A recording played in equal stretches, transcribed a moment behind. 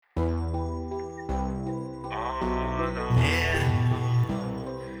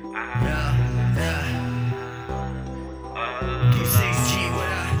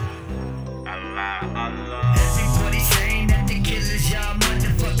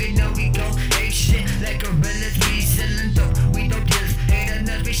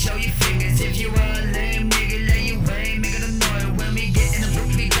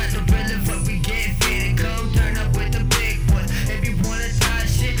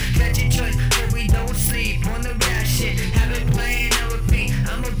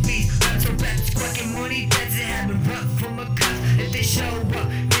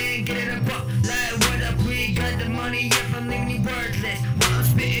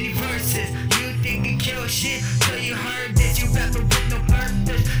shit. So you heard this, you rapping with no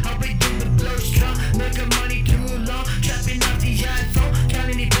purpose. All we do is blow strong, making money too long. Trapping off the iPhone,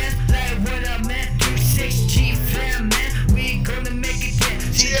 counting the bands. Like what up, man? 36G fam, man. We gonna make it get.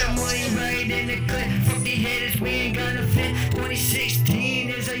 See the money right in the clip. Fuck the haters, we ain't gonna fit. 2016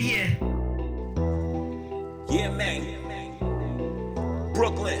 is a year. Yeah, man.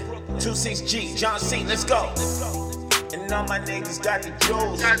 Brooklyn, 26G, Jon C, let's go. And all my niggas got the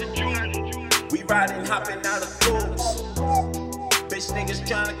jewels. We riding, hopping out of cools. Bitch niggas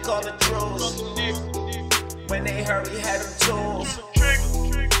tryna call the truce. When they hurry, had them tools.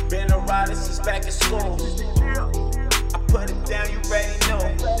 Been a rider since back in school. I put it down, you already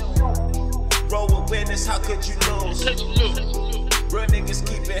know. Roll with witness, how could you lose? Real niggas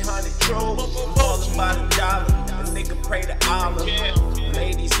keep it 100 true. All about a dollar. A nigga pray to Allah.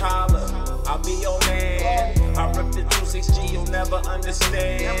 Ladies holler, I'll be your man. I rip the 26G, you'll never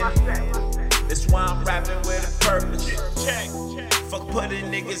understand. That's why I'm rapping with a purpose. Fuck putting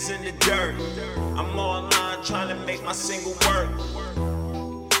niggas in the dirt. I'm online trying to make my single work.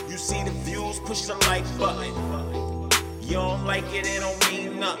 You see the views, push the like button. You don't like it, it don't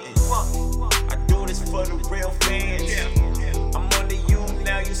mean nothing. I do this for the real fans. I'm on the U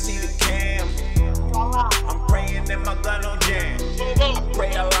now, you see the cam. I'm praying that my gun don't jam. I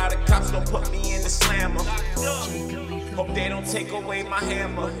pray a lot of cops don't put me in the slammer. Hope they don't take away my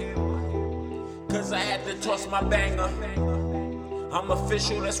hammer. Cause I had to toss my banger. I'm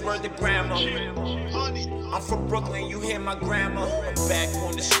official, that's word the grammar. I'm from Brooklyn, you hear my grammar. I'm back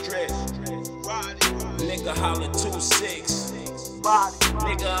on the strip. Nigga holla 2-6.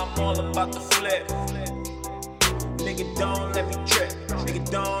 Nigga, I'm all about the flip. Nigga, don't let me trip. Nigga,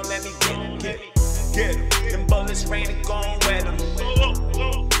 don't let me get it. Them bullets raining, gon' wet them.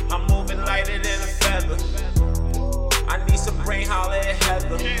 I'm moving lighter than a feather. I need some brain, holler at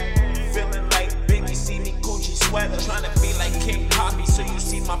Heather. Feeling like Biggie, see me Gucci sweater. Tryna be like King Poppy, so you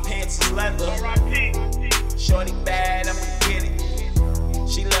see my pants is leather. Shorty bad, I'ma get it.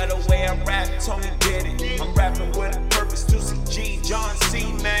 She love the way I rap, Tony did it. I'm rapping with a purpose, 26G, Jon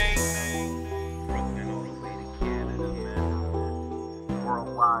C, man. Brooklyn all the way to Canada, man.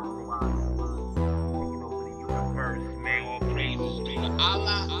 Worldwide.